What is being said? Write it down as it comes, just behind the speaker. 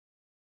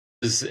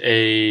This is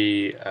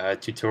a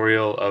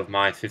tutorial of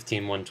my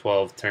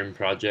 15112 term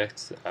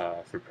project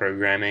for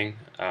programming.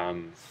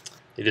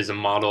 It is a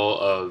model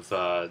of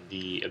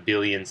the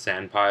Abelian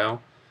Sandpile,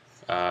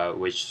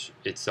 which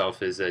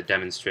itself is a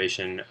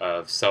demonstration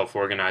of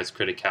self-organized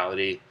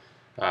criticality,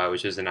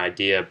 which is an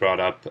idea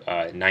brought up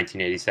in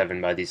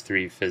 1987 by these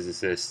three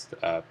physicists,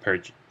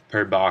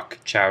 Purbach,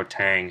 Chao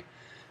Tang,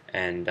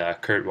 and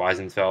Kurt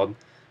Weisenfeld.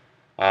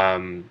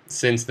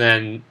 Since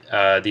then,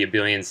 the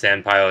Abelian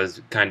Sandpile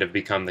has kind of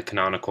become the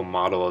canonical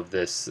model of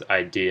this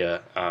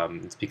idea.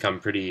 It's become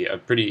a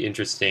pretty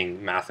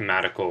interesting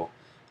mathematical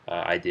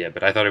idea,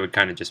 but I thought it would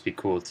kind of just be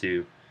cool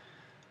to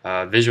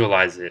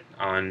visualize it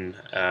on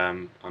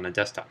a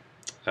desktop.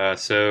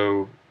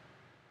 So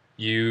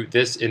in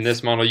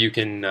this model you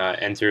can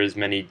enter as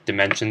many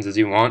dimensions as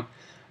you want,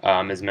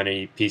 as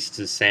many pieces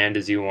of sand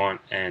as you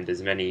want, and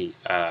as many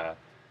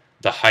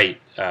the height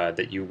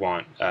that you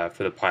want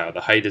for the pile. The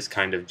height is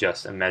kind of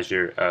just a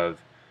measure of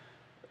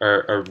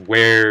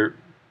or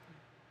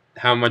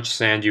how much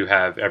sand you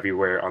have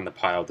everywhere on the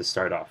pile to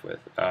start off with.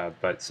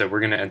 But so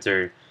we're going to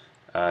enter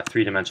a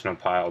three-dimensional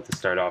pile to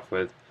start off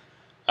with.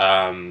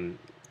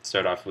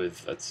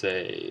 Let's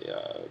say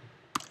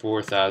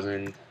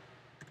 4,000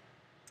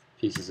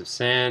 pieces of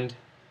sand.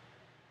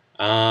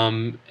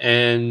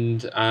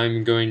 And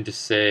I'm going to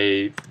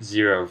say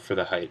 0 for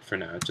the height for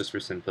now, just for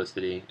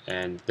simplicity.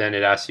 And then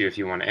it asks you if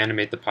you want to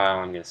animate the pile.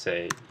 I'm going to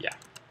say yeah.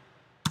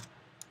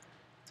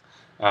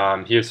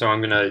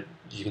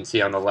 You can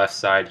see on the left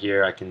side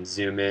here, I can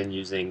zoom in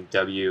using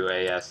W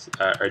and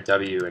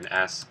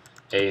S,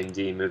 A and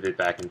D, move it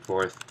back and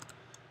forth.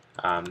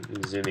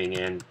 Zooming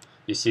in,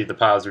 you see the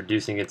pile is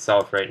reducing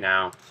itself right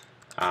now.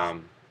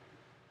 And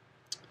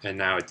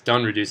now it's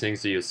done reducing,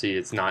 so you'll see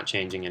it's not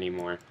changing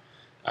anymore.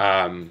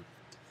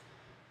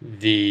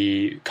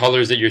 The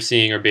colors that you're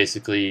seeing are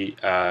basically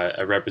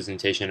a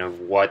representation of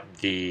what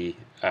the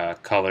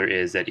color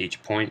is at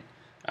each point,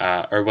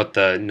 or what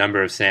the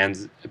number of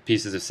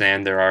pieces of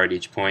sand there are at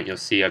each point. You'll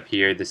see up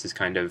here, this is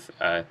kind of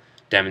a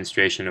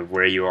demonstration of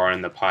where you are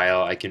in the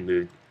pile. I can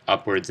move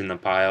upwards in the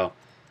pile,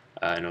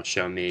 and it'll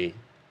show me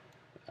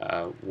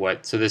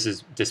so this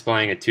is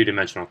displaying a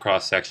two-dimensional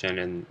cross-section,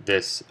 and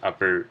this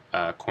upper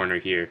corner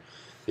here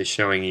is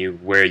showing you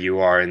where you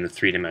are in the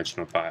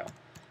three-dimensional pile.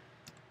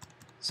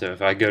 So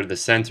if I go to the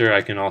center,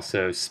 I can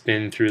also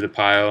spin through the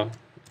pile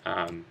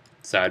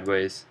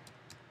sideways,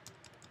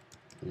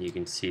 and you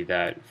can see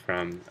that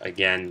from,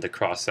 again, the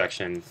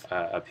cross-section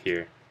up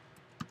here.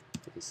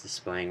 It's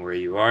displaying where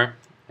you are,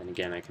 and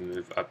again I can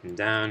move up and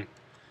down.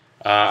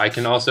 I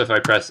can also, if I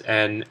press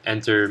N,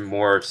 enter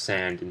more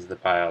sand into the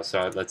pile.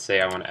 So let's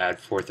say I want to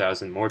add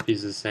 4,000 more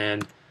pieces of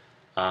sand,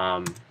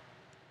 and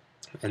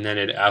then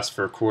it asks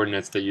for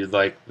coordinates that you'd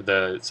like.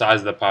 The size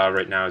of the pile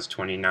right now is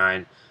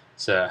 29,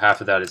 so half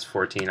of that is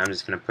 14. I'm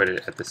just going to put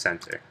it at the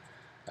center.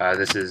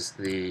 This is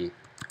the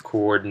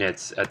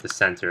coordinates at the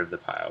center of the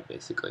pile,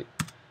 basically.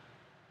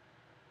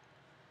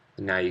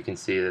 And now you can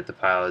see that the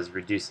pile is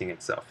reducing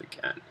itself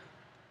again.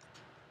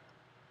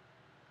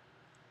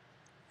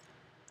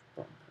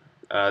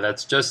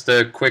 That's just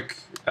a quick,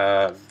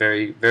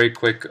 very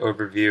quick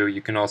overview.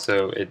 You can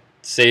also, it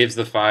saves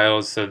the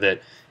files so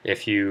that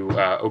if you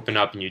open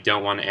up and you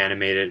don't want to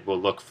animate it,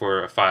 we'll look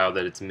for a file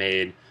that it's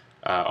made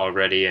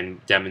already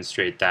and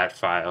demonstrate that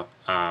file.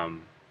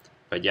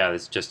 But yeah,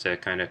 that's just a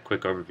kind of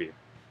quick overview.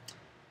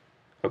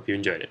 Hope you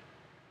enjoyed it.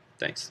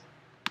 Thanks.